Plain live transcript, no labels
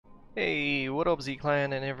Hey, what up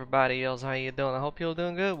Z-Clan and everybody else, how you doing? I hope you're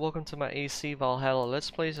doing good. Welcome to my AC Valhalla Let's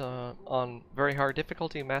Plays on very hard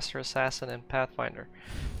difficulty, Master Assassin and Pathfinder.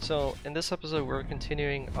 So, in this episode we're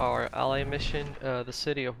continuing our ally mission, the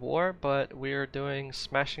City of War, but we're doing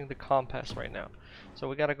Smashing the Compass right now. So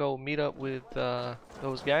we gotta go meet up with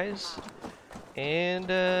those guys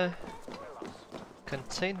and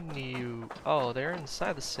continue. Oh, they're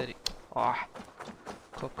inside the city. Ah,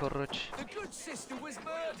 cockroach. The good sister was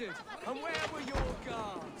murdered, and where were your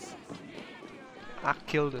guards? I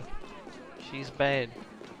killed her. She's bad.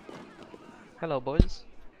 Hello, boys.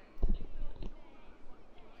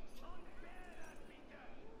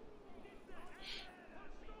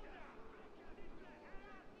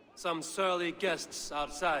 Some surly guests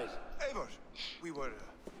outside. Eivor,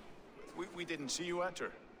 we didn't see you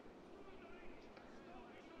enter.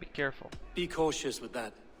 Be careful. Be cautious with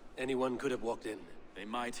that. Anyone could have walked in. They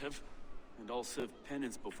might have, and I'll serve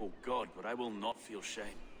penance before God, but I will not feel shame.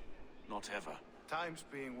 Not ever. Times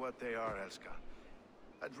being what they are, Elska.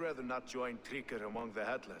 I'd rather not join Tríkr among the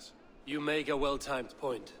headless. You make a well-timed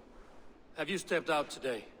point. Have you stepped out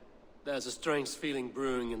today? There's a strange feeling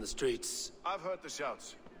brewing in the streets. I've heard the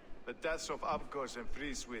shouts. The deaths of Abgos and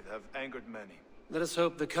Fríswith have angered many. Let us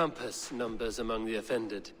hope the compass numbers among the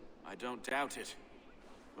offended. I don't doubt it.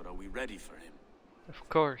 But are we ready for him? Of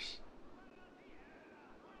course.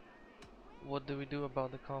 What do we do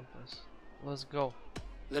about the compass? Let's go.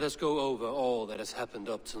 Let us go over all that has happened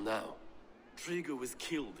up till now. Tríkr was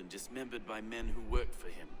killed and dismembered by men who worked for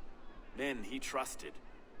him. Men he trusted.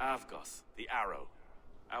 Avgos, the Arrow.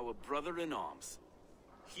 Our brother in arms.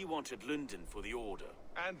 He wanted London for the Order.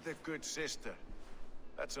 And the good sister.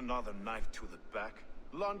 That's another knife to the back.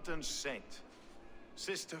 London's saint.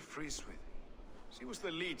 Sister Fríswith. She was the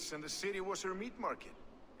leech and the city was her meat market.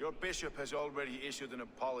 Your bishop has already issued an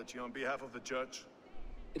apology on behalf of the church.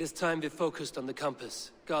 It is time we focused on the compass,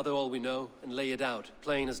 gather all we know, and lay it out,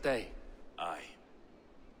 plain as day. Aye.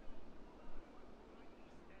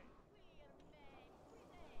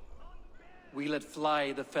 We let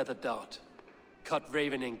fly the feathered dart, cut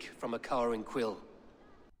raven ink from a cowering quill.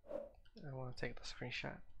 I want to take the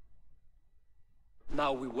screenshot.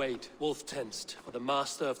 Now we wait, wolf-tensed, for the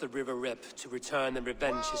master of the River Rep to return and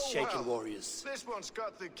revenge his shaken warriors. This one's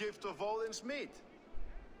got the gift of Odin's meat.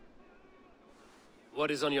 What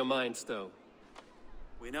is on your minds, though?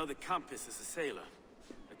 We know the compass is a sailor.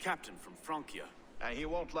 A captain from Francia. And he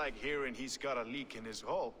won't like hearing he's got a leak in his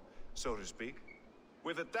hull, so to speak.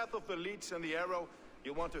 With the death of the leech and the arrow,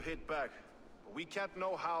 you want to hit back. But we can't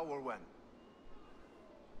know how or when.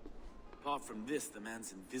 Apart from this, the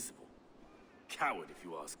man's invisible. Coward, if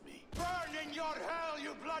you ask me. Burn in your hell,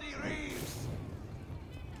 you bloody reeves!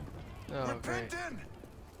 Oh, great.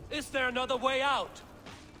 Is there another way out?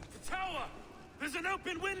 The tower! There's an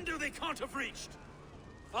open window they can't have reached!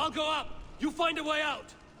 I'll go up! You find a way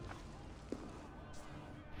out!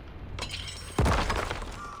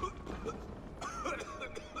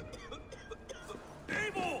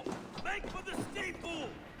 Eivor! Make for the steeple!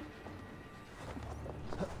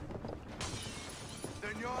 The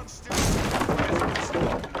Nyan's still...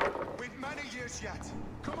 We've many years yet.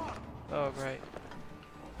 Come on! Oh, great.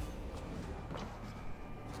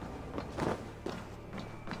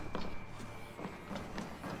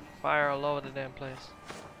 Fire all over the damn place.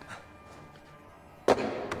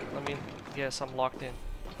 Let me guess, I'm locked in.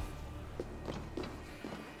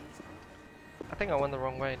 I think I went the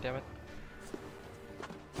wrong way, damn it.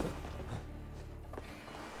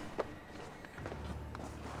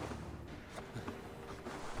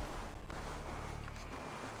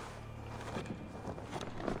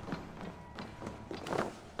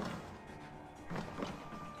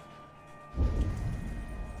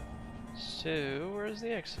 So, where's the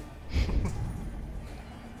exit?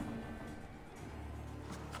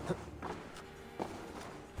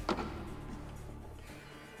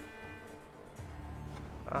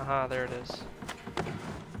 Aha, there it is.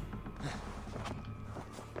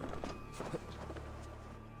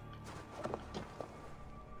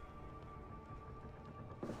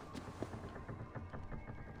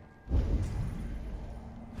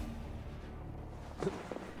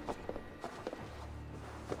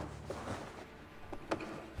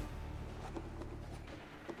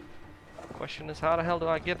 Question is, how the hell do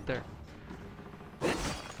I get there?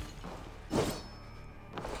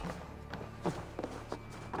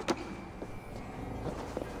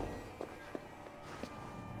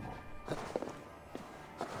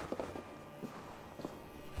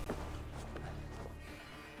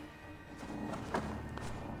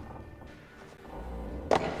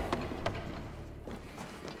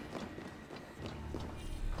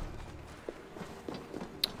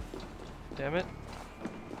 Damn it.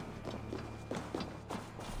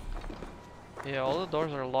 Yeah, all the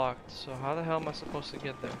doors are locked, so how the hell am I supposed to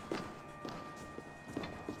get there?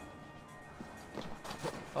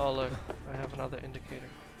 Oh look, I have another indicator.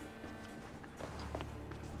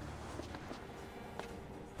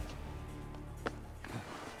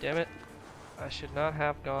 Damn it. I should not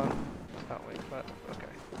have gone that way, but okay.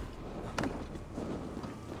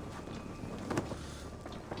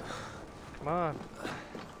 Come on.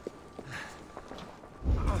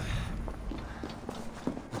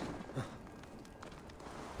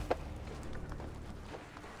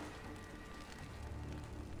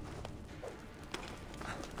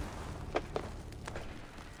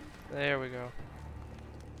 There we go.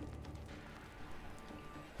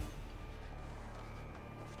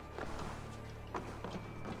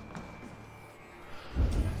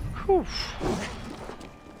 Whew.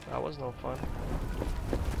 That was no fun.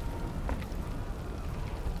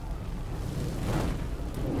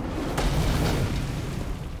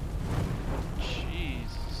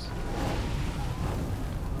 Jesus.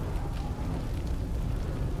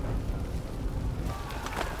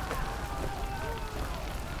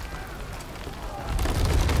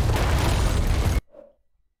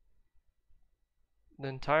 The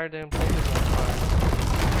entire damn thing is on fire.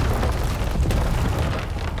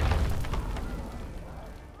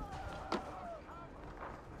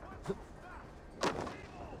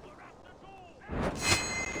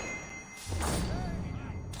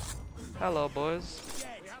 Hello, boys.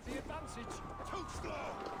 We have the advantage. Too slow.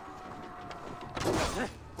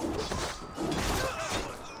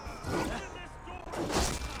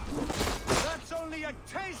 That's only a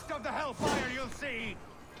taste of the hellfire you'll see.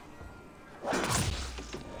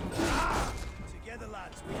 Together,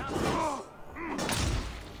 lads. We have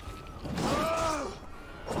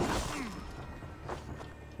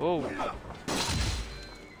Whoa.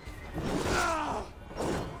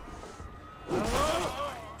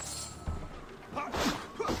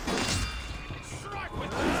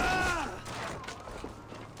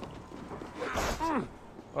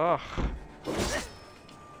 Ugh.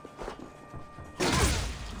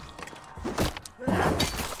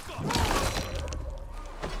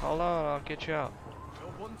 Hold on, I'll get you out.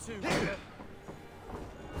 You're 1-2.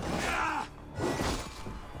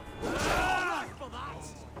 For that.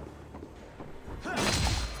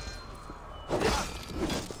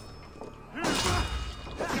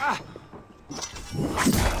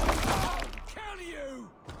 Kill you!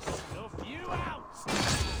 Stuff you out!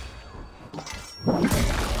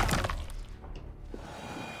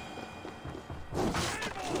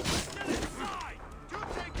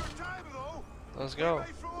 Let's go.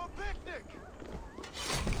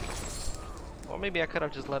 Or maybe I could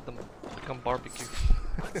have just let them become barbecue.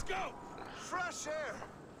 Let's go! Fresh air!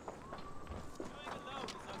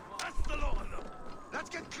 That's the lot of them! Let's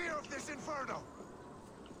get clear of this inferno!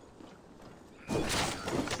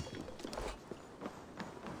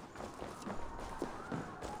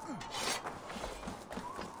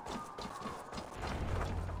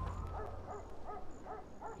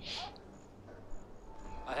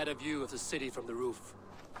 I had a view of the city from the roof.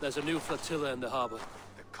 There's a new flotilla in the harbor.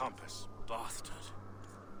 The compass. Bastard.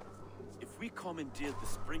 If we commandeered the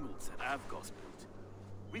springles that Avgos built,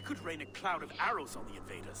 we could rain a cloud of arrows on the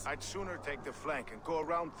invaders. I'd sooner take the flank and go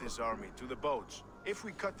around this army to the boats. If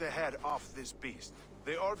we cut the head off this beast,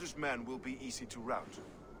 the Order's men will be easy to rout.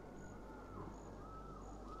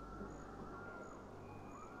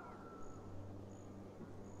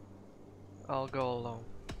 I'll go alone.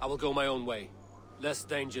 I will go my own way. Less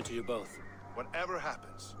danger to you both. Whatever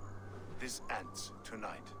happens, this ends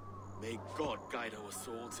tonight. May God guide our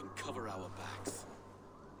swords and cover our backs.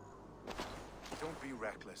 Don't be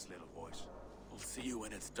reckless, little boys. I'll see you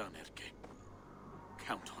when it's done, Erke.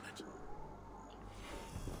 Count on it.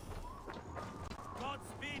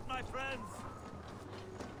 Godspeed, my friends!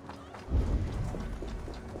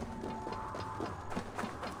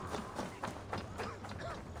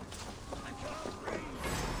 I can't breathe!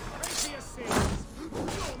 Rapier seas!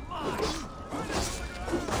 You're mine!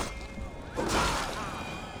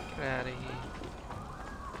 Get out of here.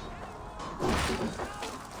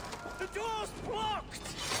 The door's blocked!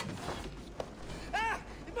 Ah!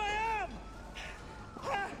 My arm!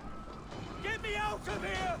 Ah! Get me out of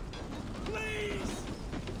here! Please!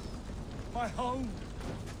 My home!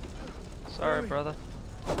 Sorry, brother.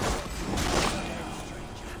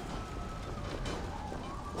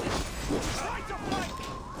 Try to flank!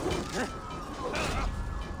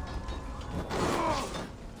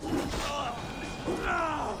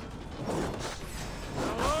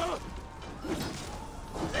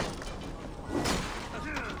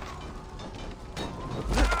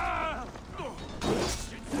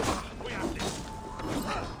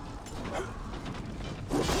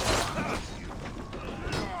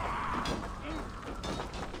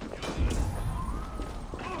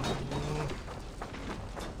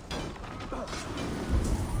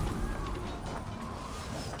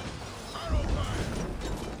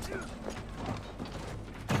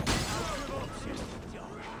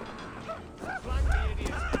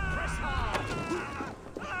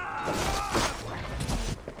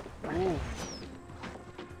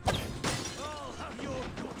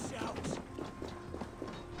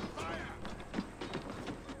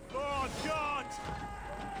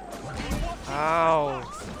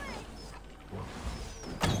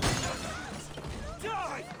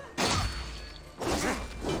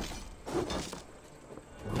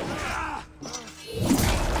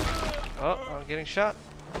 getting shot.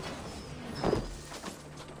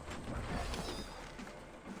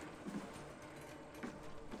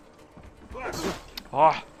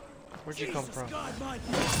 Oh, where'd you come from?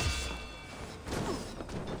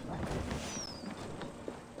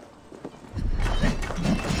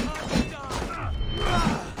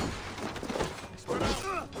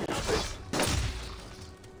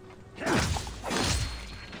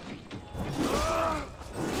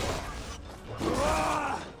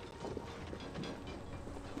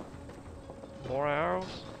 More arrows?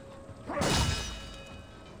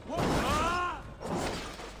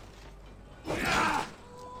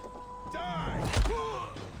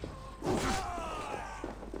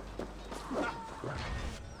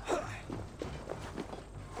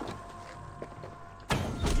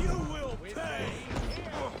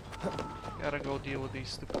 Gotta go deal with these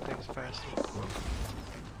stupid things faster.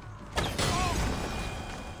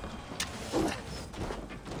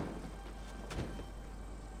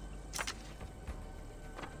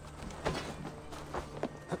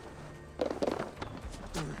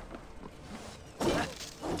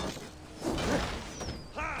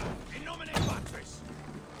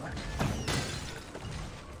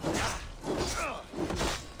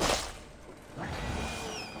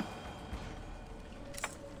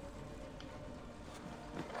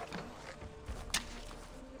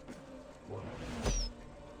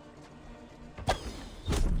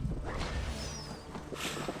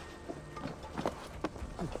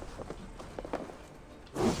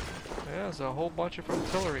 There's a whole bunch of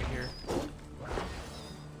artillery here.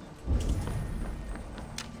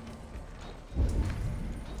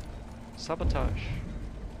 Sabotage.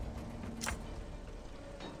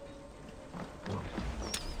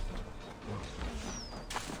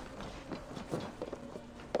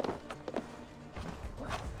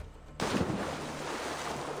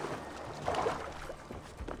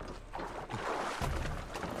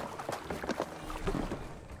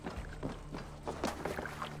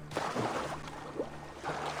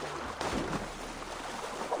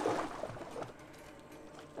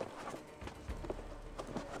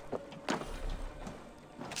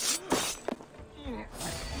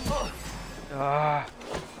 Ah.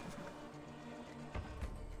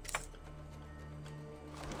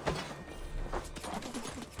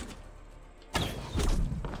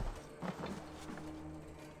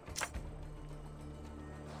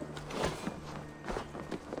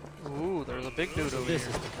 Ooh, there's a big dude over here. This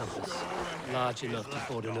is the compass. Large enough to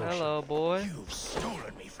ford an ocean. Hello, boy. You've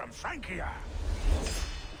stolen me from Francia.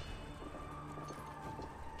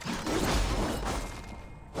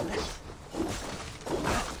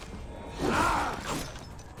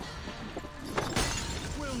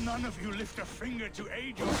 Will none of you lift a finger to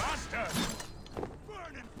aid your master?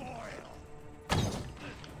 Burn and boil.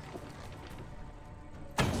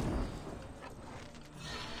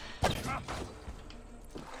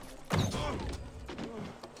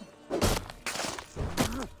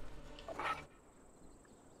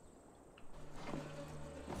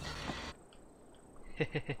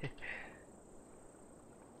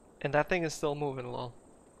 And that thing is still moving, lol.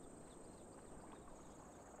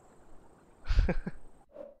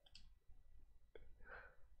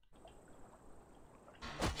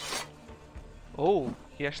 Oh,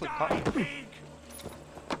 he actually caught me.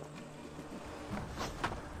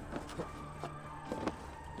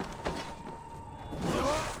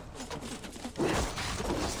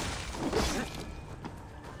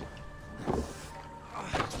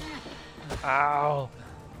 Ow.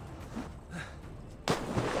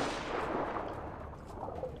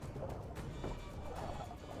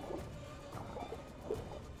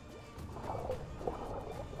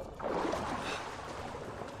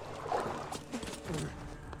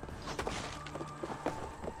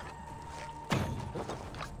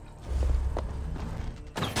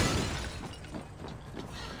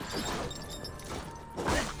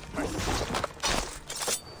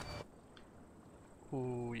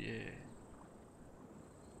 Ooh, yeah.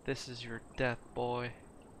 This is your death, boy.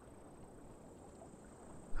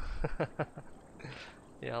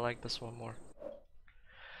 Yeah, I like this one more.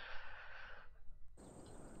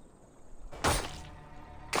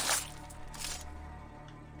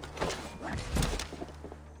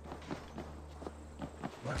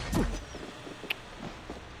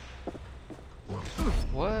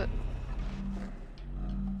 What?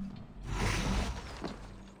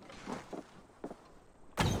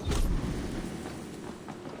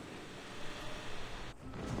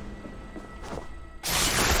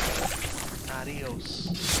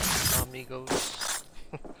 Adios, amigos.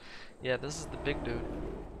 Yeah, this is the big dude.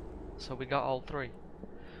 So we got all three.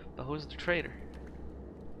 But who's the traitor?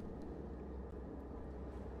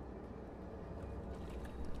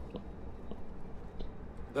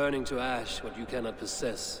 Burning to ash what you cannot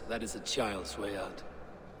possess, that is a child's way out.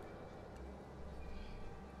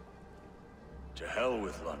 To hell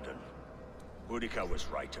with London. Boudica was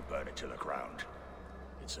right to burn it to the ground.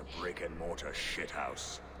 It's a brick-and-mortar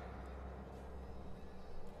shithouse.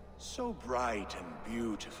 So bright and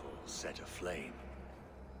beautiful, set aflame.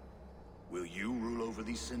 Will you rule over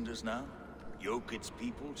these cinders now? Yoke its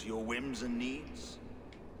people to your whims and needs?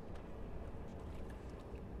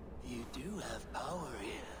 You do have power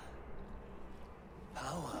here.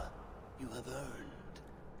 Power you have earned.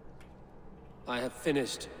 I have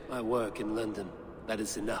finished my work in London. That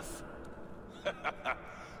is enough.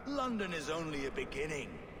 London is only a beginning.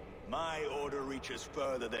 My order reaches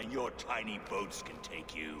further than your tiny boats can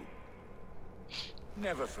take you.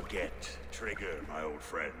 Never forget, Trigger, my old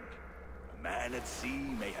friend. A man at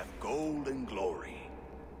sea may have gold and glory,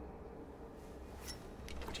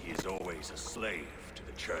 but he is always a slave to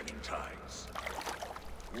the churning tides.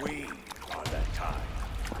 We are that tide.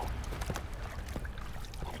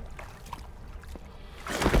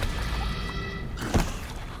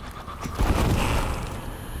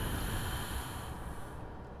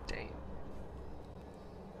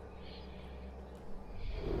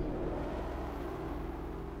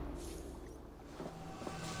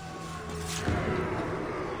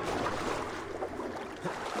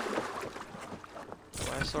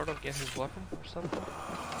 Sort of get his weapon or something?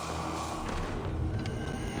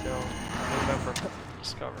 No, remember.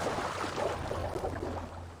 Discover.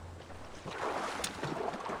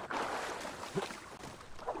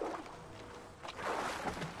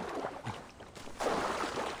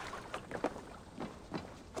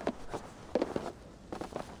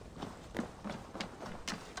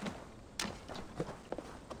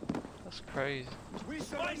 That's crazy. We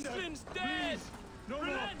surrender. Iceland's dead! No more.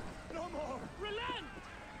 Relent! No more. Relent!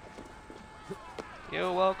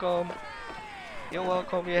 You're welcome. You're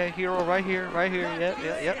welcome. Yeah, hero right here, right here.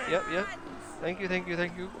 Yep. Thank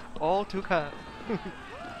you. All too kind.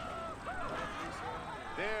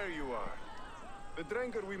 There you are. The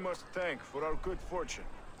drinker we must thank for our good fortune.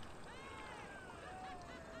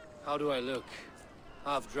 How do I look?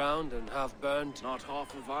 Half drowned and half burned? Not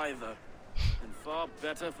half of either. And far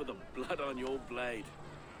better for the blood on your blade.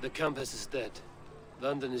 The compass is dead.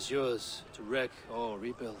 London is yours to wreck or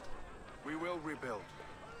rebuild. We will rebuild.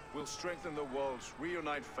 We'll strengthen the walls,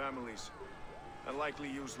 reunite families, and likely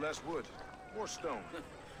use less wood, more stone.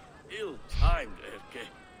 Ill-timed, Erke.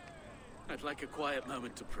 I'd like a quiet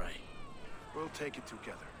moment to pray. We'll take it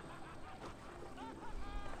together.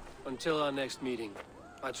 Until our next meeting,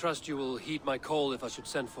 I trust you will heed my call if I should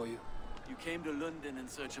send for you. You came to London in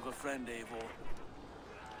search of a friend, Eivor.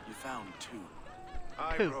 You found two.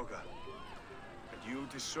 Aye, Who? Broga. And you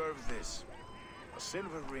deserve this. A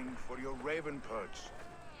silver ring for your raven perch.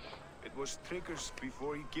 It was Trigger's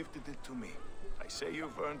before he gifted it to me. I say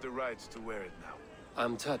you've earned the rights to wear it now.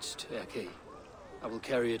 I'm touched, Erke. I will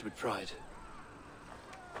carry it with pride.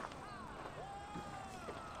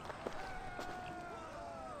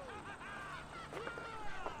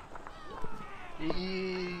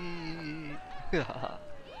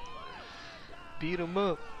 Beat him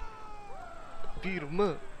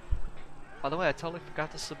up. By the way, I totally forgot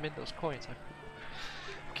to submit those coins. I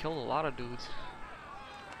killed a lot of dudes.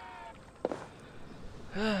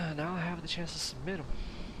 Now I have the chance to submit them.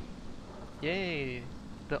 Yay!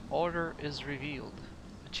 The order is revealed.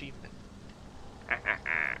 Achievement.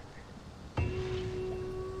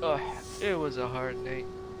 Ugh, it was a hard night.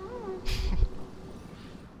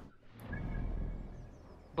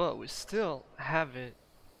 But we still haven't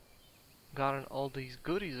gotten all these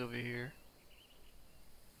goodies over here.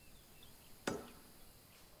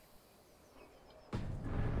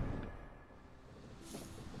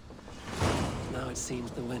 Now it seems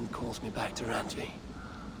the wind calls me back to Randvi.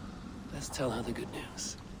 Let's tell her the good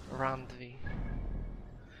news. Randvi.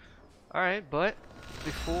 Alright, but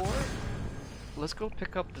before, let's go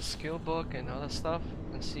pick up the skill book and other stuff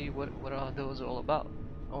and see what all those are all about.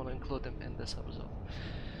 I want to include them in this episode.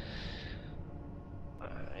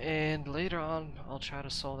 And later on, I'll try to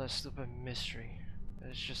solve that stupid mystery.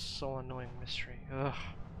 It's just so annoying mystery. Ugh.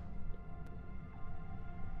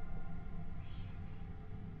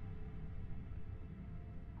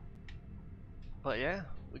 But yeah,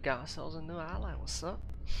 we got ourselves a new ally. What's up?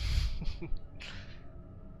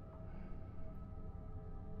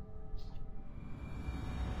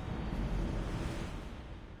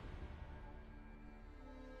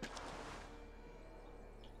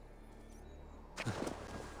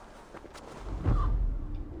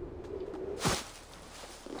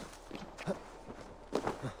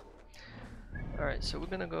 Alright, so we're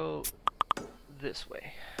gonna go this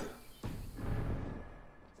way.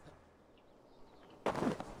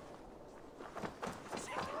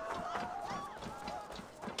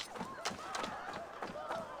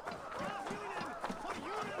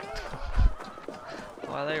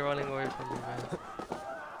 Why are they running away from me, man?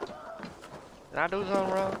 Did I do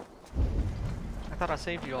something wrong? I thought I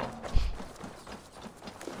saved you all.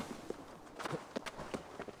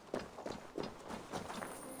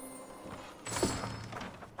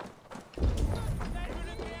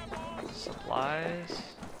 Supplies.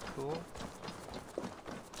 Cool.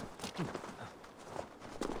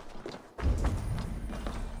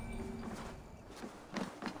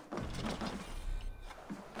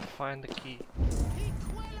 Find the key.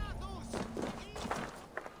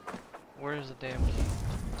 Where's the damn key?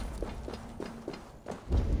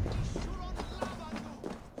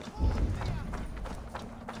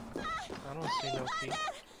 I don't see no key.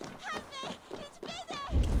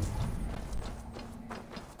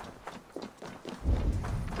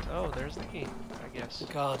 Oh, there's the key, I guess.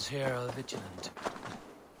 The guards here are vigilant.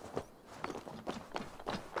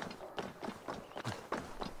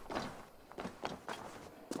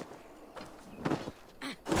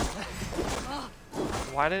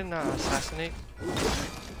 Why didn't I assassinate?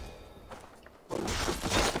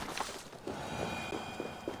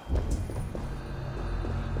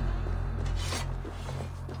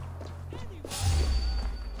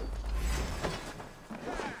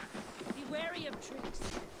 Be wary of tricks.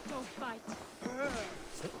 Don't fight.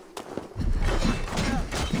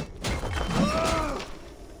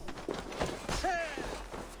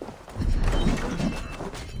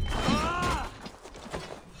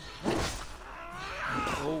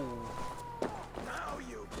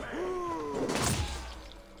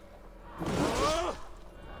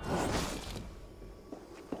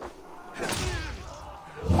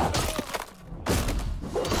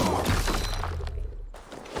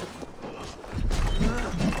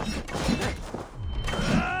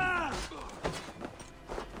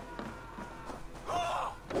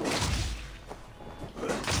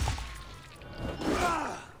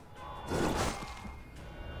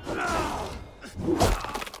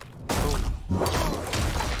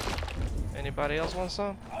 Anybody else want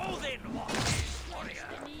some? Oh,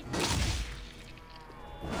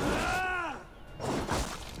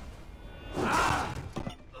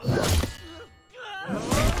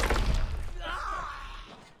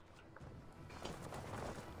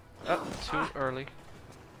 too early.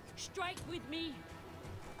 Strike with me.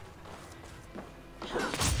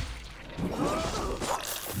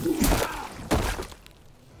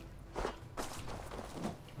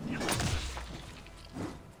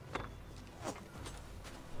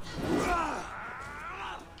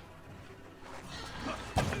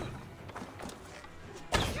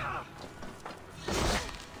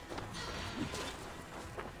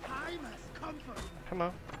 Come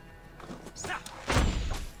on.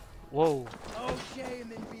 Whoa.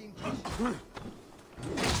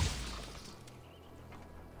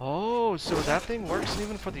 Oh, so that thing works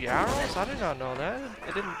even for the arrows? I did not know that.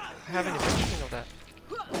 It didn't have any mentioning of that.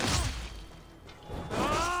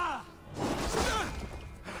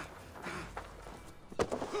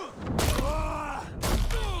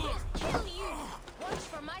 Kill you. Watch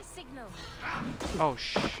for my signal. Oh,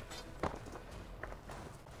 shh.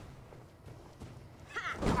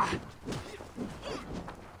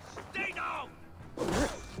 Stay down!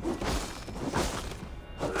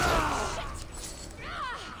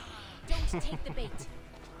 Don't take the bait.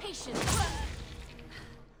 Patience.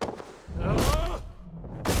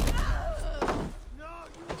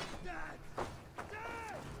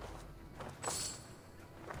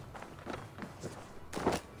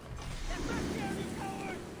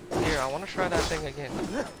 Here, I want to try that thing again.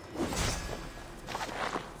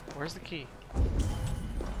 Where's the key?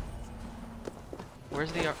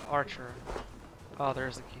 Where's the archer? Oh,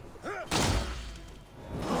 there's the key.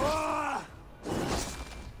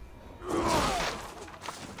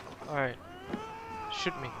 Alright.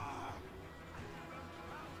 Shoot me.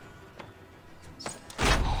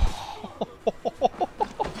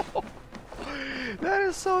 That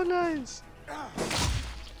is so nice!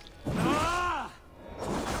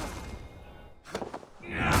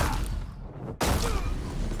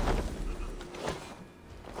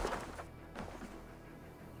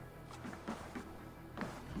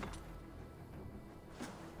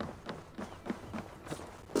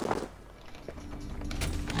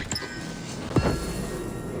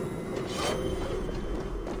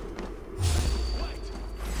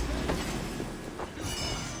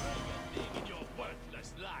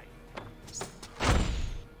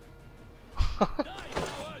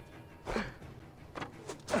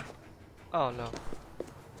 Oh no.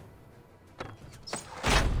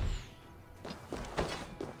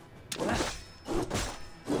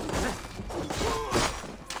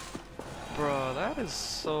 Bro, that is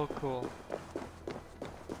so cool.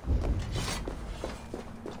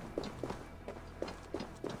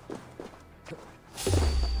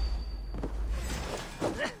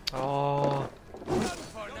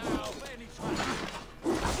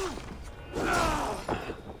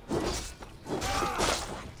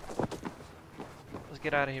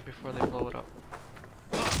 get out of here before they blow it up.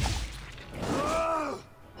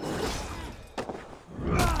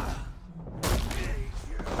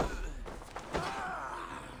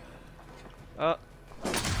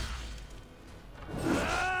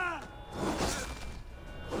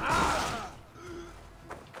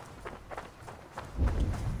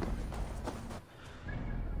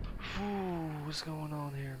 What's going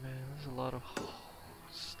on here, man? There's a lot of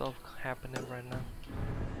stuff happening right now.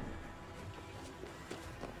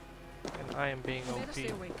 And I am being OP.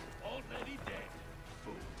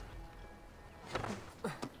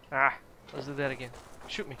 Ah, let's do that again.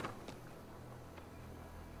 Shoot me.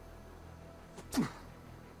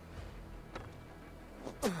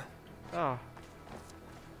 Oh.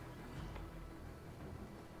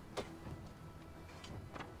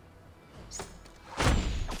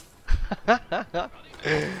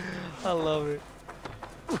 I love it.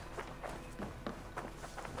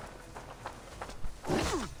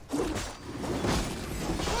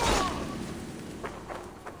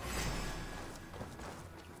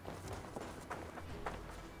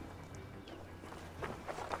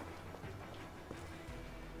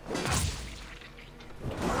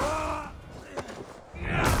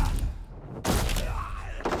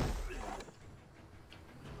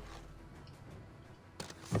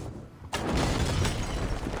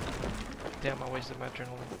 Damn, I wasted my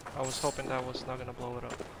adrenaline. I was hoping that was not gonna blow it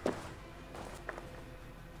up.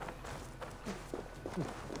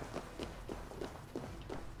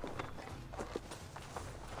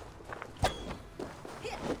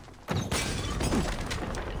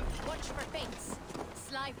 Watch for feints.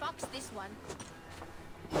 Sly fox this one.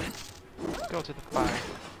 Go to the fire.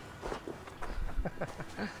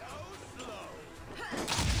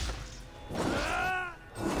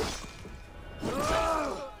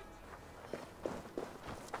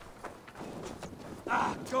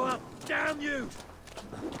 Go up! Damn you!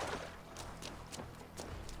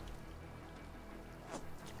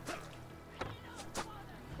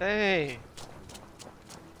 Hey!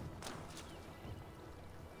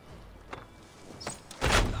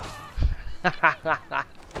 I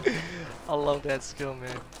love that skill,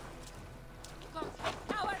 man.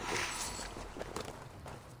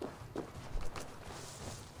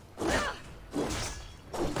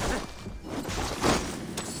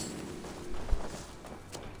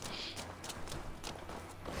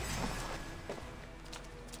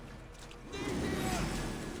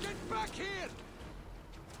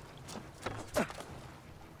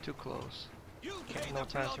 Too close. No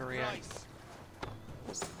time to react.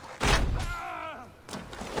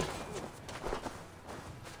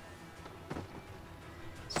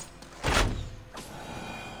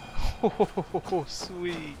 Oh,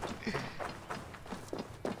 sweet.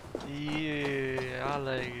 Yeah, I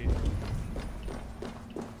like it.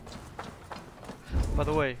 By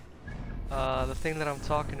the way, the thing that I'm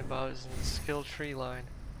talking about is in the skill tree line.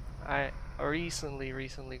 I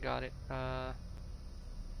recently got it.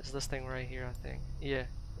 Is this thing right here, I think. Yeah.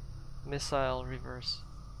 Missile reverse.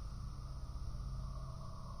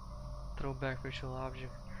 Throw back visual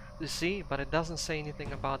object. You see, but it doesn't say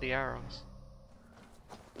anything about the arrows.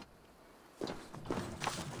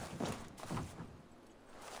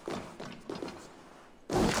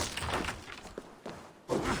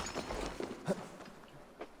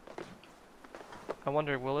 I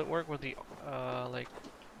wonder, will it work with the like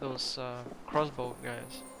those crossbow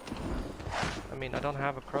guys? I mean, I don't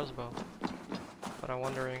have a crossbow, but I'm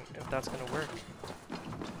wondering if that's gonna work.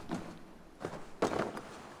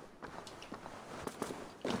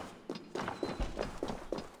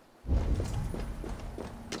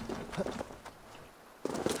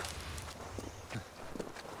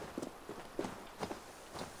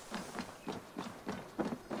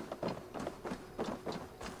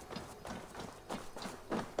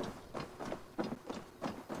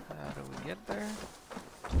 How do we get there?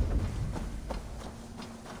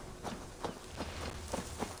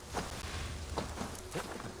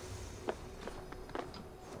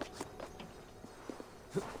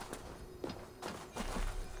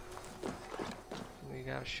 We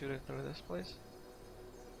gotta shoot it through this place.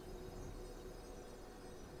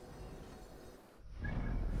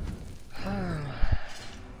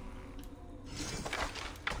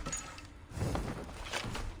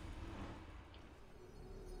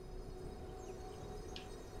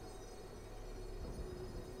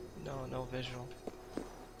 No visual.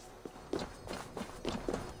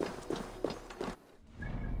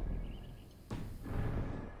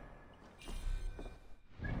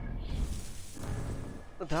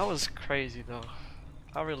 That was crazy though.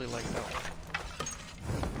 I really like that one.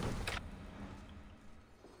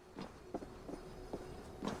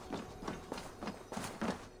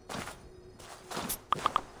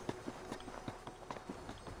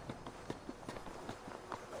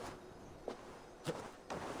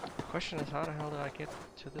 Question is, how the hell did I get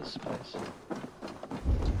to this place?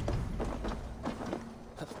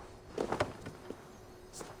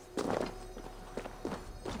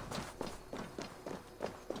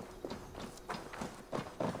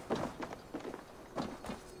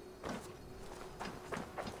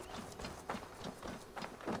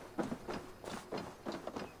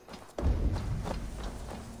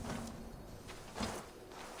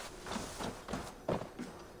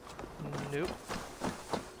 Nope.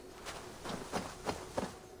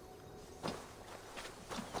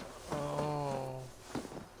 Oh.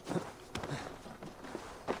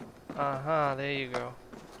 Uh-huh, there you go.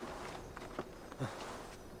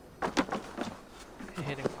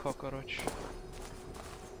 Hidden cockroach.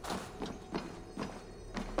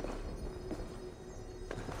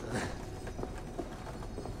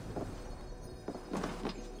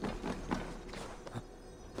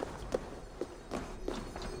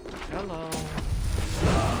 Hello.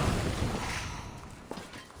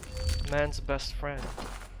 Man's best friend.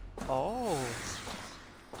 Oh.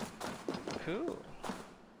 Cool.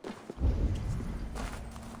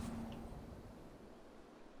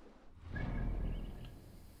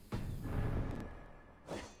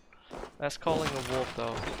 That's calling a wolf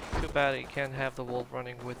though. Too bad you can't have the wolf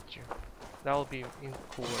running with you. That would be even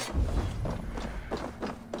cooler.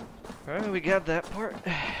 Alright, we got that part.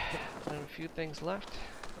 And a few things left.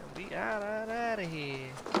 And we out of here.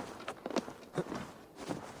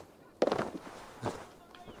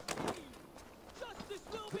 Justice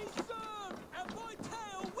will be served, and my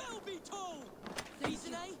tale will be told.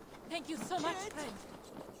 Thank you so much, Kid? friend.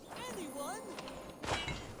 Anyone?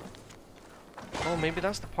 Oh, maybe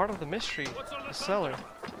that's the part of the mystery. The cellar.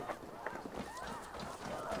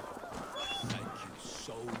 Thank you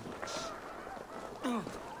so much.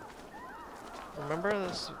 Remember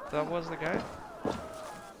this? That was the guy?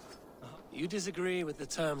 You disagree with the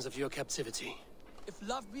terms of your captivity. If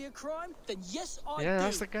love be a crime, then yes, I Yeah, do.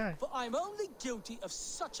 that's the guy. But I'm only guilty of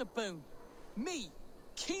such a boon. Me,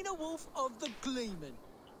 Keener Wolf of the Gleeman.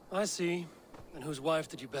 I see. And whose wife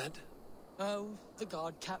did you bed? Oh, the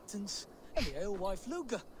guard captains, and the alewife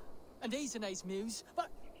Luger, and Ezenay's muse. But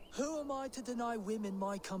who am I to deny women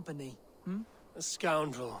my company? A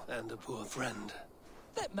scoundrel and a poor friend.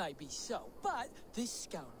 That may be so, but this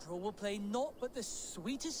scoundrel will play naught but the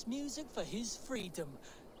sweetest music for his freedom.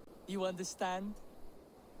 You understand?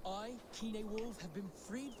 I, Kine Wolf, have been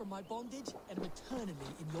freed from my bondage and am eternally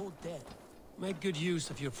in your debt. Make good use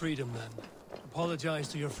of your freedom then. Apologize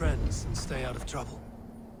to your friends and stay out of trouble.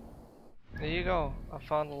 There you go. I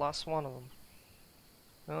found the last one of them.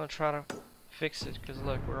 I'm gonna try to fix it, because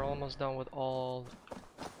look, we're almost done with all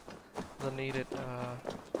the needed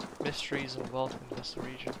mysteries involved in this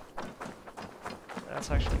region.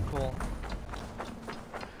 That's actually cool.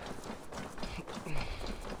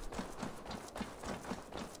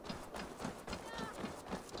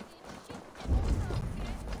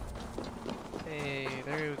 Hey,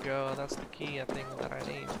 there we go. That's the key, I think, that I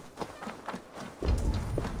need.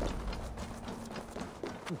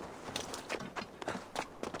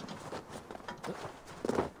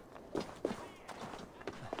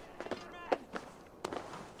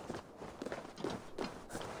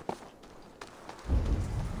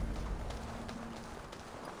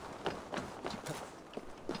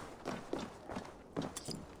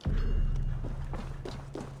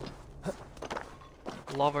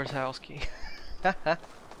 Lover's house key.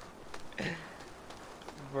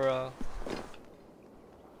 Bro.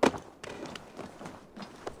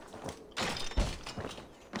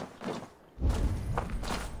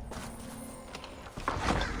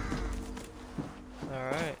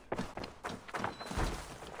 Alright.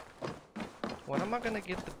 When am I gonna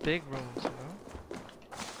get the big rooms, you know?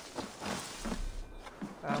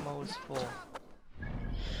 Ammo is full.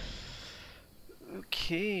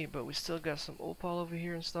 Okay, but we still got some opal over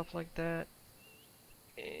here and stuff like that.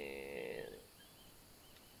 And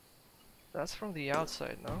that's from the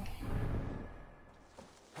outside, no?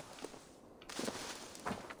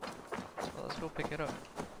 Well, let's go pick it up.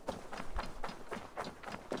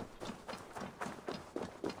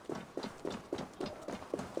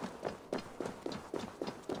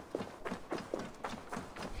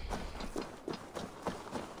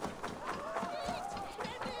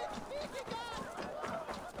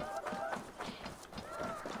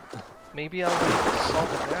 Maybe I'll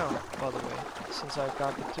solve it now, by the way. Since I've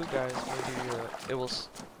got the two guys, maybe it will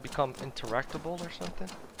become interactable or something.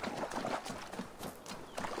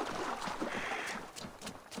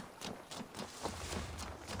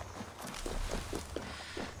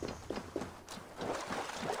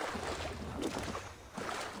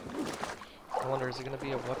 I wonder, is it gonna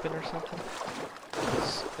be a weapon or something?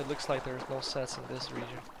 Because it looks like there's no sets in this region.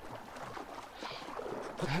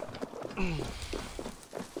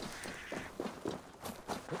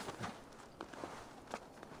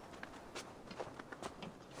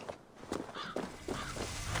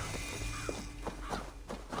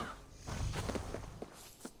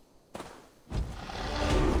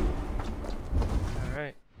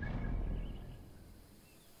 Alright.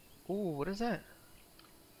 Ooh, what is that?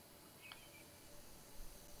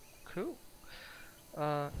 Cool.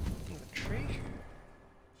 In the tree?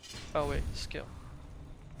 Oh wait, skill.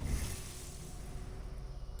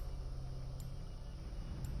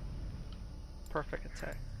 Perfect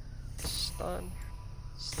attack. Stun.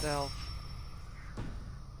 Stealth.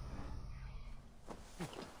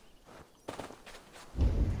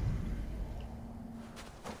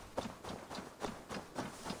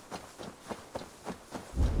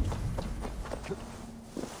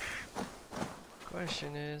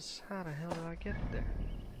 Question is, how the hell did I get there?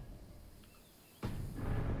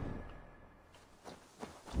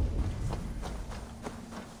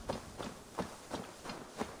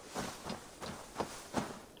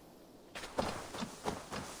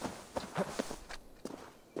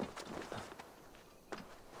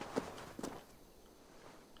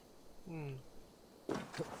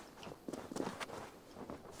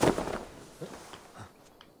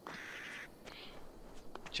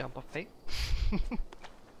 Jump of fate.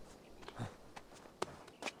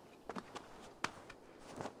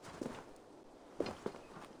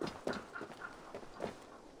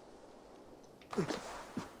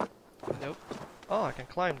 Nope. Oh, I can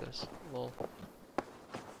climb this. Lol.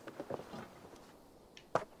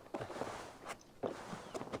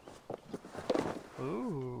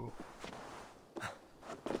 Ooh.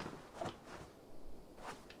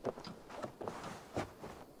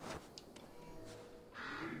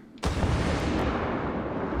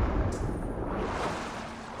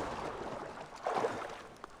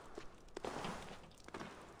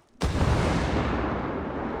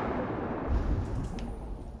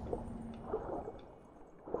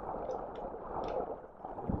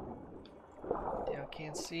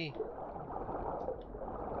 Can't see.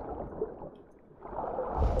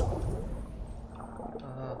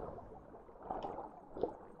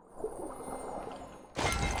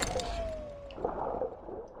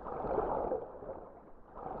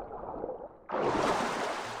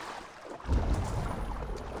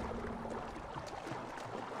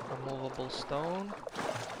 A movable stone.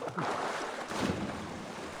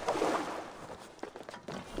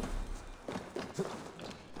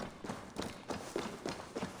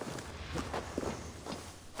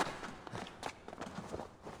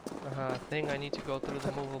 I think I need to go through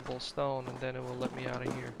the movable stone and then it will let me out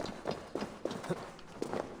of here.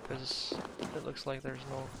 Because it looks like there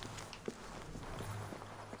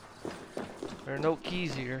are no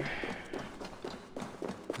keys here.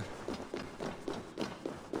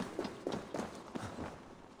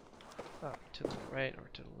 Ah, to the right or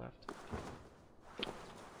to the left.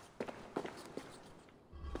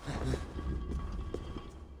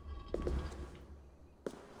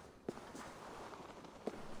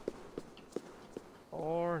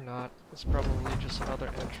 Or not. It's probably just another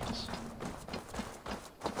entrance.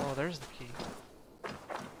 Oh, there's the key.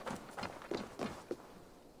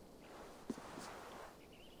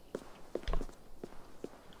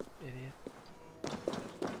 Idiot.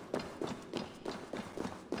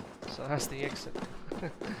 So that's the exit.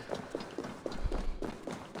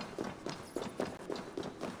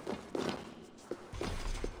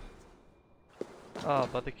 Ah,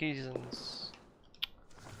 but the key's in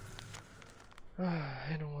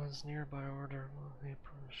anyone's nearby order. Well,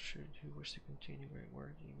 should you wish to continue great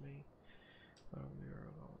work, you may. We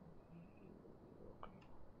are welcome.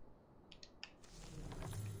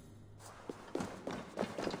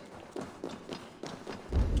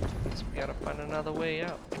 Guess we gotta find another way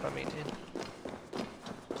out. I mean, in.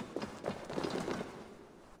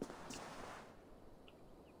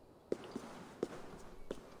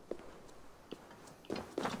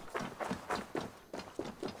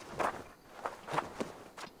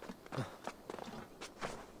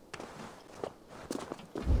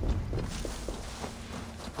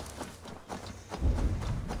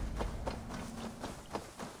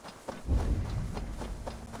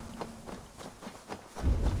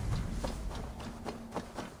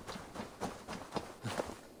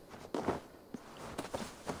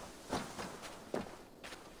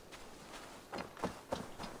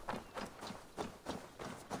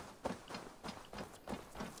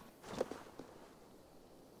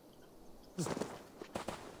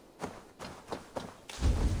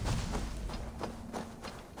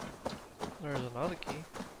 another key.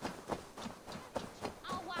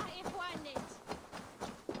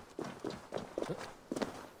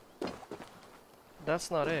 That's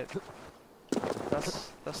not it.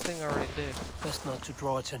 That thing already did. Best not to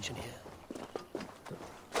draw attention here.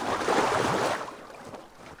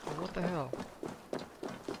 What the hell?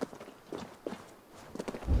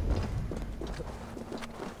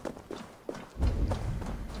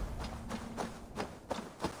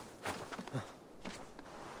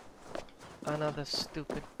 Another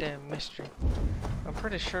stupid damn mystery. I'm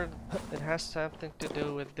pretty sure it has something to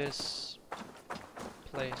do with this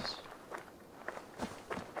place.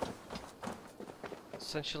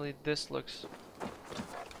 Essentially, this looks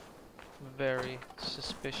very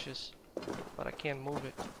suspicious, but I can't move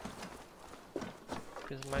it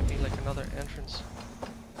because it might be like another entrance.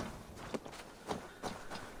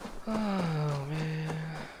 Oh man.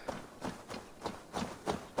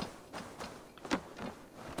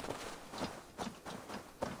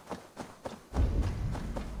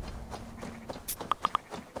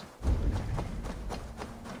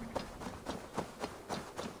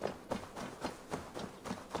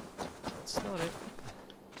 That's not it.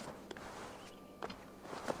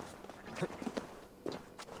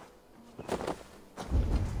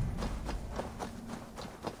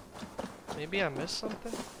 Maybe I missed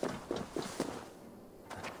something?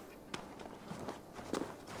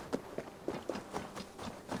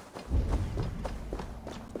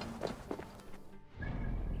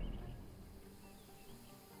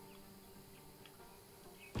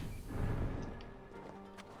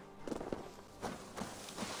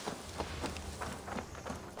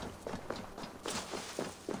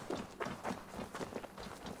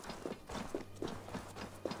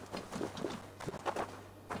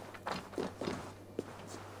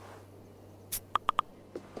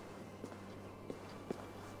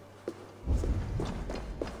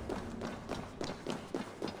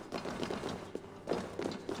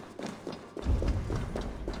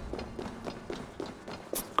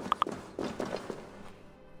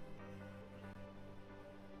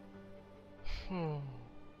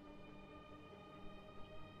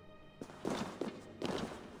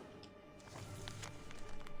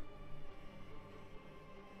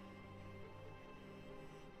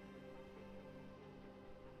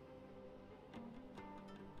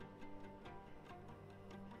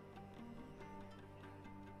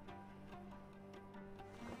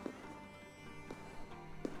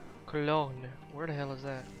 Cologne. Where the hell is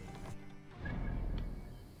that?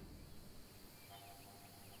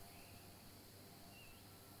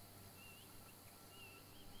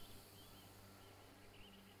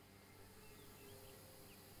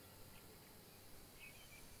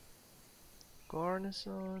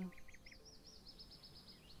 Garnison.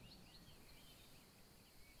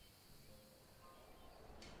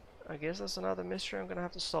 I guess that's another mystery I'm gonna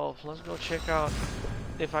have to solve. Let's go check out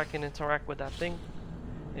if I can interact with that thing.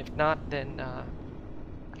 If not, then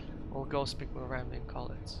we'll go speak with Ramsey and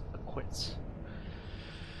call it quits.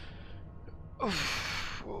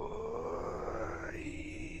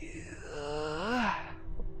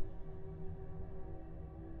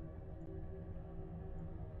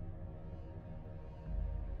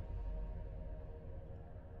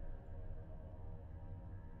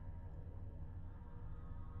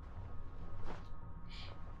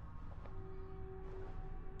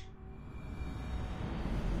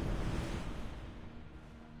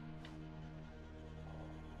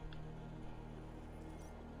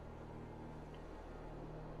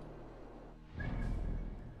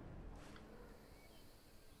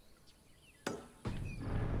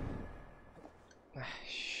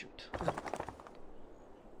 Shoot.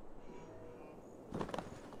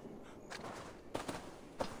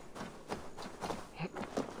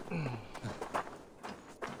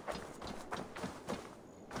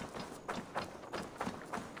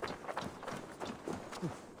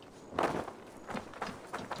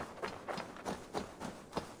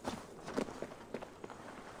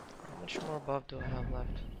 How much more above do I have left?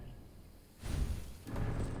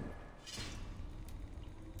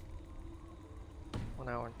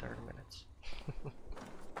 Hour and 30 minutes.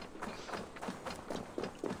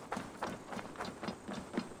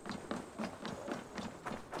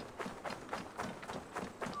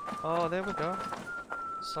 Oh, there we go.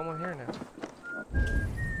 Someone here now.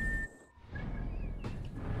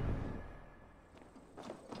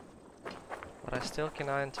 But I still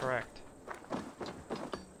cannot interact.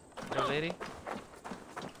 Hey, lady.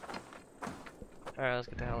 Alright, let's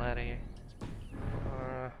get the hell out of here.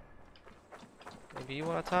 Maybe you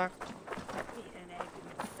want to talk?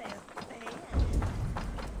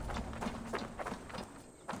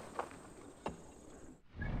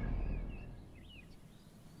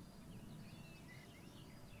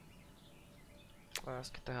 Alright, let's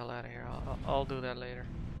get the hell out of here. I'll do that later.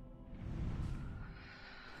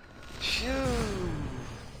 Phew.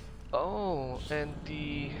 Oh, and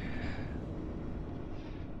the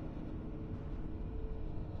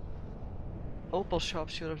Opal shop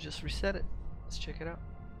should have just reset it. Let's check it out.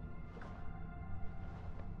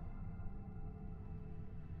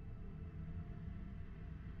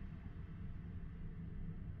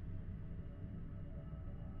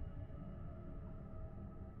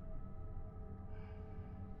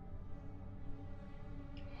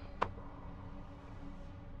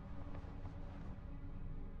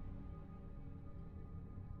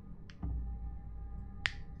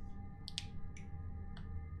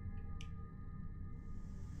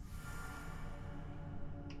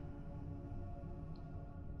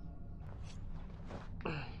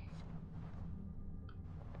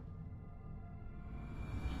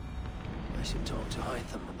 I should talk to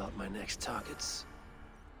Anthem about my next targets.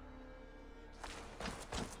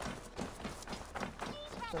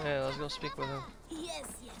 Yeah, let's go speak with him. Yes,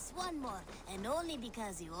 yes, one more. And only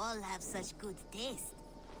because you all have such good taste.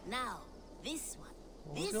 Now, this one.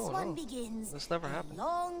 What's This going one on? begins This never a happened.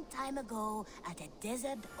 long time ago at a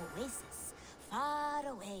desert oasis, far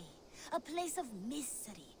away. A place of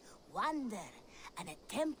mystery, wonder, and a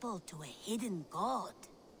temple to a hidden god.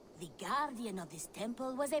 The guardian of this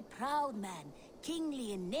temple was a proud man,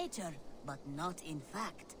 kingly in nature, but not in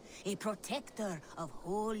fact. A protector of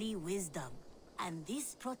holy wisdom. And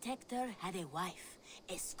this protector had a wife,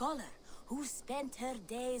 a scholar, who spent her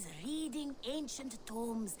days reading ancient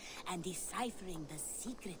tomes and deciphering the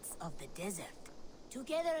secrets of the desert.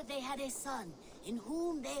 Together they had a son, in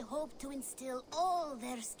whom they hoped to instill all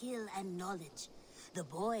their skill and knowledge. The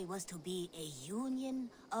boy was to be a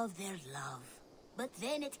union of their love. But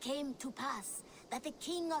then it came to pass that the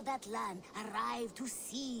king of that land arrived to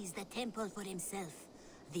seize the temple for himself.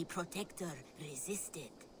 The protector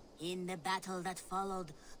resisted. In the battle that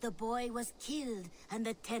followed, the boy was killed and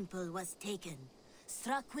the temple was taken.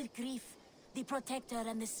 Struck with grief, the protector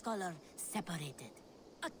and the scholar separated.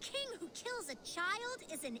 A king who kills a child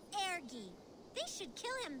is an ergi. They should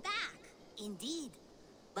kill him back. Indeed.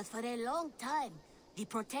 But for a long time, the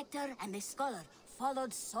protector and the scholar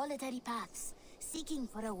followed solitary paths, seeking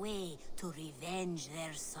for a way to revenge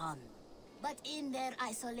their son. But in their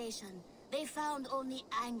isolation, they found only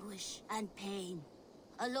anguish and pain.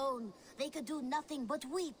 Alone, they could do nothing but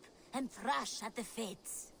weep and thrash at the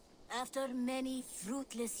fates. After many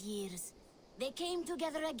fruitless years, they came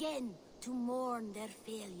together again to mourn their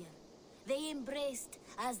failure. They embraced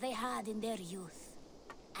as they had in their youth.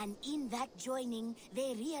 And in that joining,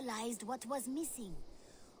 they realized what was missing.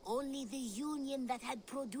 Only the union that had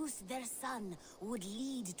produced their son would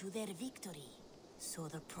lead to their victory. So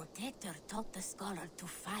the protector taught the scholar to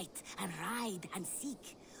fight and ride and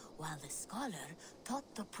seek, while the scholar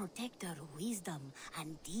taught the protector wisdom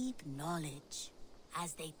and deep knowledge.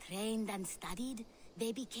 As they trained and studied,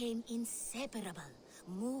 they became inseparable,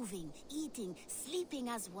 moving, eating, sleeping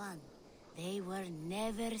as one. They were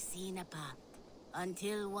never seen apart.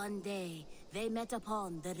 Until one day, they met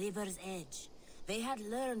upon the river's edge. They had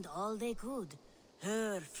learned all they could,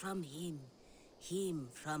 her from him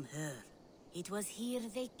from her. It was here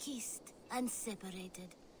they kissed and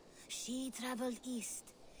separated. She traveled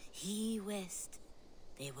east, he west.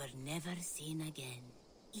 They were never seen again.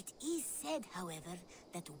 It is said, however,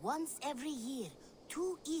 that once every year,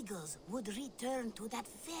 2 eagles would return to that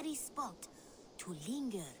very spot to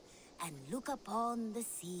linger and look upon the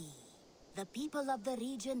sea. The people of the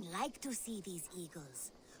region like to see these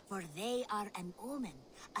eagles, for they are an omen,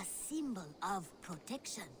 a symbol of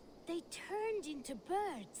protection. They turned into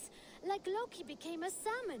birds, like Loki became a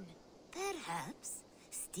salmon. Perhaps.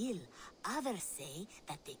 Still, others say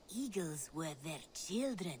that the eagles were their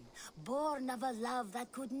children, born of a love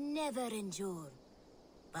that could never endure.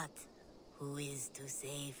 But who is to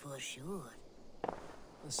say for sure?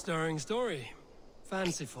 A stirring story.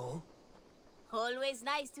 Fanciful. Always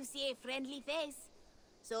nice to see a friendly face.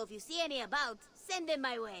 So if you see any about, send them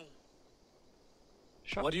my way.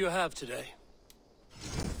 Sure. What do you have today?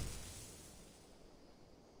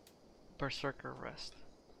 Berserker rest.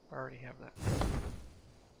 I already have that.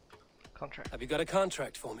 Contract. Have you got a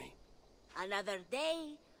contract for me? Another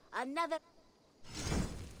day, another...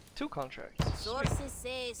 2 contracts. Sources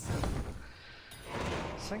say so.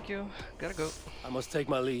 Thank you. Gotta go. I must take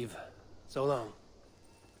my leave. So long.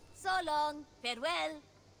 So long. Farewell.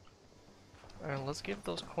 Alright, let's give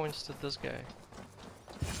those coins to this guy.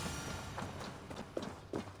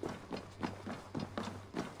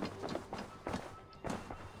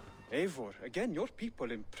 Eivor, again, your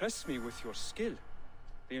people impress me with your skill.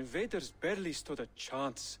 The invaders barely stood a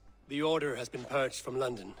chance. The Order has been purged from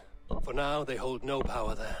London. For now, they hold no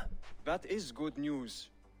power there. That is good news.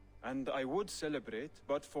 And I would celebrate,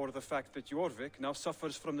 but for the fact that Jorvik now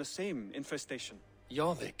suffers from the same infestation.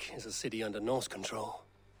 Jorvik is a city under Norse control.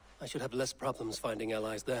 I should have less problems finding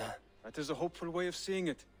allies there. That is a hopeful way of seeing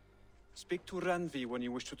it. Speak to Ranvi when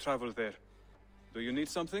you wish to travel there. Do you need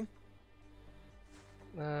something?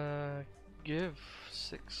 Give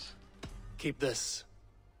 6. Keep this.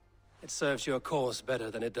 It serves your cause better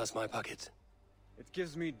than it does my pocket. It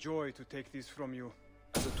gives me joy to take these from you.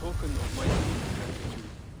 As a token of my deep gratitude,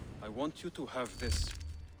 I want you to have this.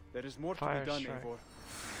 There is more to be done, Eivor.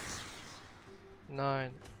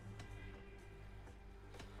 9.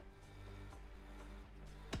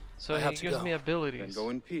 So he gives me abilities. Then go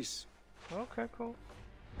in peace. Okay, cool.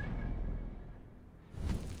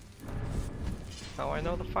 Now I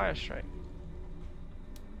know the fire strike.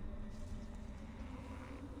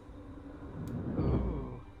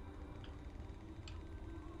 Ooh.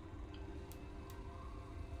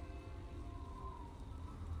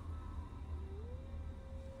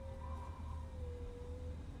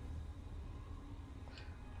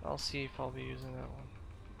 I'll see if I'll be using that one.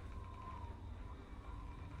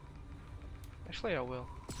 Actually, I will,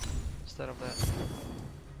 instead of that.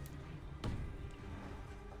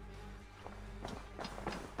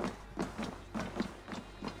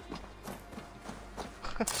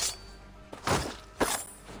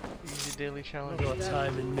 Easy daily challenge. Your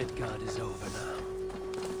time in Midgard is over now.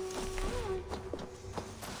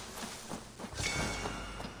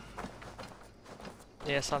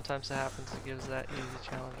 Yeah, sometimes it happens. It gives that easy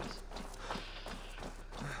challenges.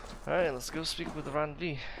 Alright, let's go speak with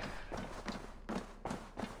Ranvi.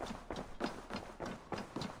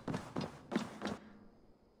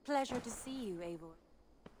 Pleasure to see you, Eivor.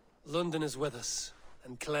 London is with us,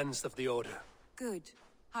 and cleansed of the Order. Good.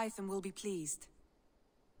 Hytham will be pleased.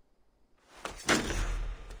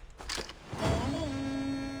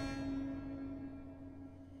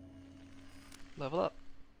 Level up.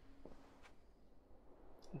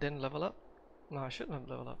 Didn't level up? No, I shouldn't have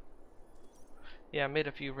leveled up. Yeah, I made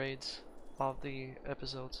a few raids of the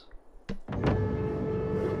episodes.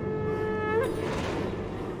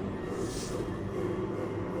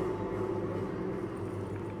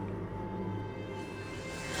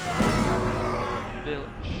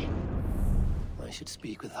 Village. I should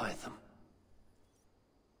speak with Hytham.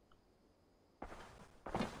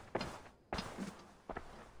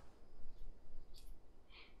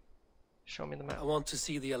 Show me the map. I want to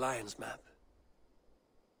see the Alliance map.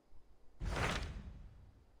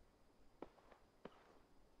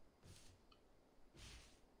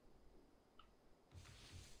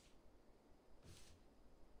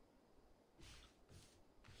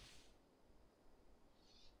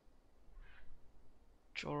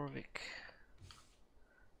 Jorvik.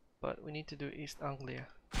 But we need to do East Anglia.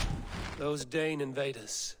 Those Dane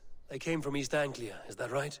invaders, they came from East Anglia, is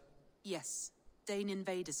that right? Yes. Dane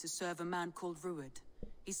invaders who serve a man called Ruud.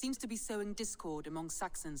 He seems to be sowing discord among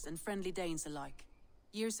Saxons and friendly Danes alike.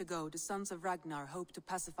 Years ago, the sons of Ragnar hoped to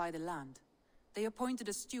pacify the land. They appointed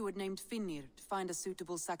a steward named Finnir to find a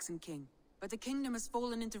suitable Saxon king. But the kingdom has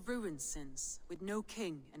fallen into ruins since, with no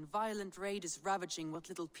king and violent raiders ravaging what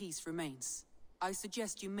little peace remains. I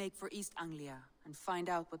suggest you make for East Anglia and find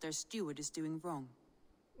out what their steward is doing wrong.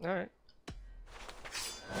 Alright.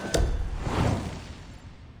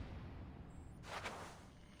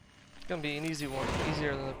 It's gonna be an easy one,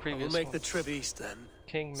 easier than the previous one. We'll make the trip east then.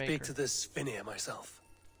 Kingmaker. Speak to this Finnir myself.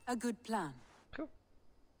 A good plan. Cool.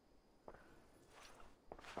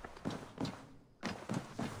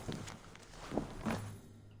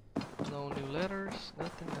 No new letters,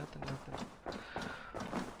 nothing.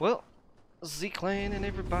 Well, Z-Clan and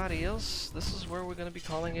everybody else, this is where we're going to be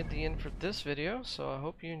calling it the end for this video. So I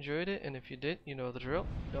hope you enjoyed it, and if you did, you know the drill.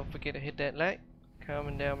 Don't forget to hit that like,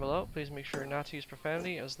 comment down below. Please make sure not to use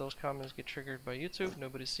profanity, as those comments get triggered by YouTube.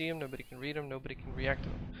 Nobody see them, nobody can read them, nobody can react to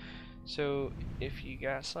them. So if you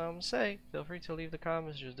got something to say, feel free to leave the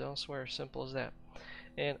comments, just don't swear, simple as that.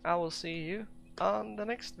 And I will see you on the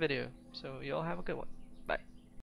next video. So y'all have a good one.